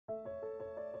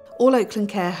All Oakland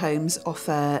Care homes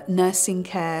offer nursing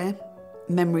care,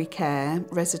 memory care,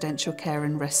 residential care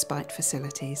and respite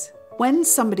facilities. When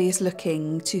somebody is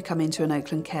looking to come into an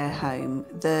Oakland Care home,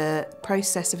 the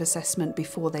process of assessment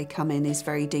before they come in is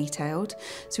very detailed.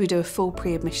 So we do a full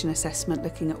pre-admission assessment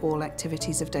looking at all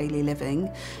activities of daily living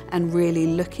and really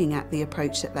looking at the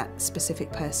approach that that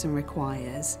specific person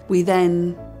requires. We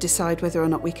then decide whether or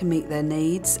not we can meet their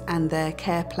needs, and their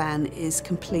care plan is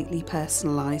completely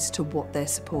personalised to what their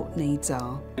support needs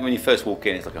are. When you first walk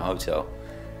in, it's like a hotel.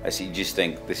 Actually, you just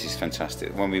think, this is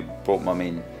fantastic. When we brought Mum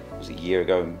in, was it a year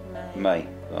ago, May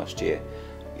last year,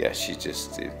 yeah, she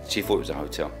thought it was a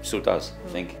hotel. Still does, I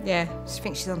think. Yeah, she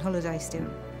thinks she's on holiday still.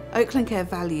 Oakland Care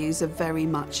values are very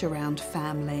much around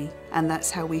family, and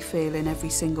that's how we feel in every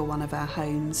single one of our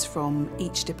homes, from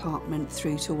each department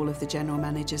through to all of the general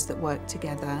managers that work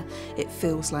together. It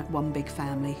feels like one big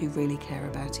family who really care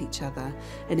about each other,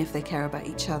 and if they care about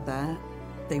each other,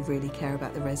 they really care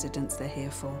about the residents they're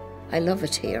here for. I love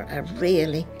it here, I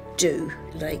really do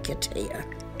like it here.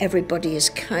 Everybody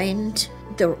is kind,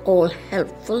 they're all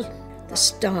helpful, the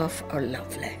staff are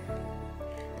lovely.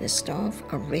 The staff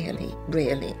are really,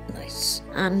 really nice.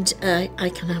 And I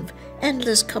can have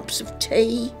endless cups of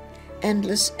tea,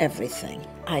 endless everything.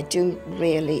 I do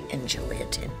really enjoy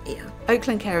it in here.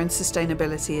 Oakland Care and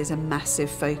sustainability is a massive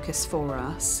focus for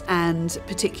us, and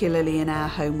particularly in our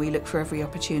home we look for every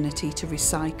opportunity to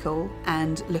recycle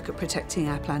and look at protecting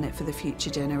our planet for the future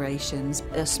generations.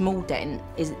 A small dent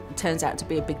turns out to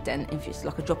be a big dent if it's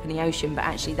like a drop in the ocean, but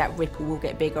actually that ripple will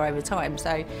get bigger over time.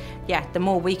 So yeah, the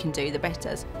more we can do, the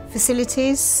better.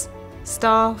 Facilities,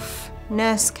 staff,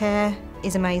 nurse care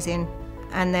is amazing,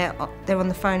 and they're on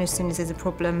the phone as soon as there's a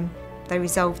problem. They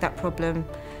resolve that problem,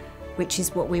 which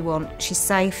is what we want. She's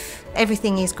safe,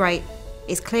 everything is great.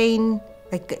 It's clean,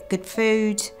 they get good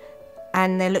food,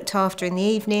 and they're looked after in the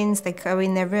evenings. They go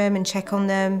in their room and check on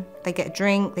them. They get a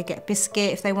drink, they get a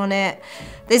biscuit if they want it.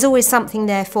 There's always something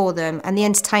there for them, and the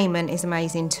entertainment is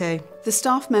amazing too. The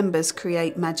staff members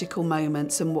create magical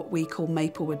moments and what we call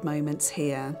Maplewood moments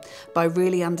here by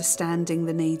really understanding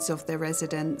the needs of their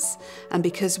residents, and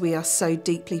because we are so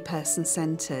deeply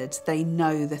person-centred, they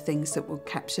know the things that will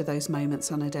capture those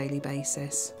moments on a daily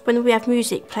basis. When we have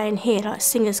music playing here, like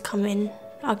singers come in,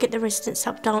 I'll get the residents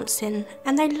up dancing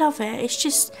and they love it. It's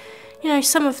just, you know,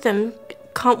 some of them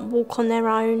can't walk on their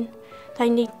own, they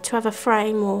need to have a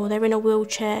frame or they're in a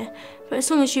wheelchair, but as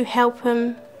long as you help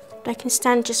them, they can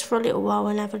stand just for a little while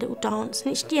and have a little dance,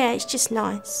 and it's just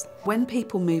nice. When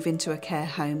people move into a care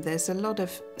home, there's a lot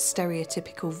of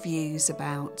stereotypical views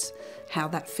about how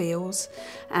that feels,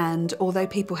 and although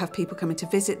people have people coming to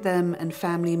visit them and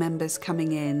family members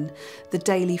coming in, the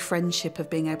daily friendship of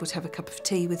being able to have a cup of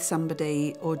tea with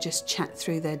somebody or just chat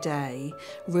through their day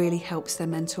really helps their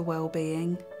mental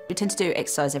well-being. We tend to do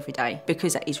exercise every day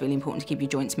because that is really important to keep your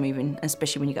joints moving,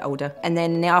 especially when you get older. And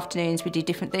then in the afternoons we do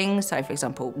different things. So for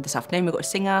example, this afternoon we've got a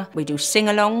singer. We do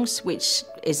sing-alongs, which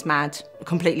is mad,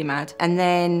 completely mad. And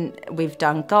then we've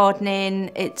done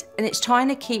gardening. It's trying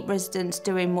to keep residents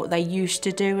doing what they used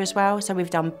to do as well. So we've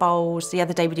done bowls. The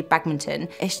other day we did badminton.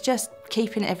 It's just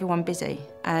keeping everyone busy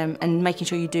and making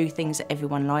sure you do things that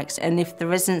everyone likes. And if the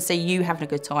residents see you having a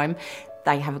good time,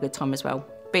 they have a good time as well.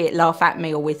 Be it laugh at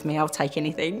me or with me, I'll take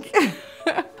anything.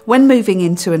 When moving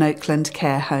into an Oakland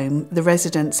Care home, the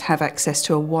residents have access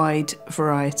to a wide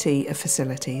variety of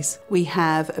facilities. We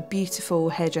have a beautiful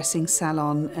hairdressing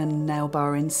salon and nail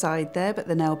bar inside there, but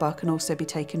the nail bar can also be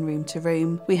taken room to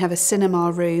room. We have a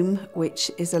cinema room, which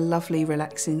is a lovely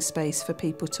relaxing space for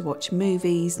people to watch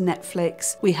movies,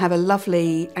 Netflix. We have a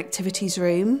lovely activities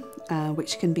room,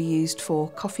 which can be used for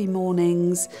coffee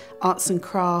mornings, arts and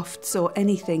crafts, or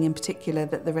anything in particular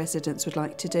that the residents would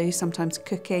like to do, sometimes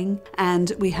cooking.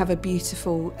 And we have a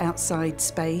beautiful outside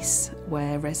space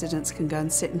where residents can go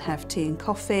and sit and have tea and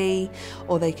coffee,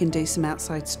 or they can do some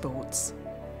outside sports.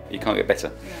 You can't get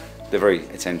better. They're very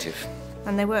attentive.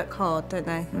 And they work hard, don't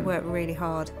they? They work really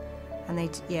hard, and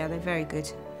they're very good.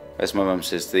 As my mum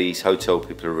says, these hotel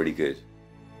people are really good.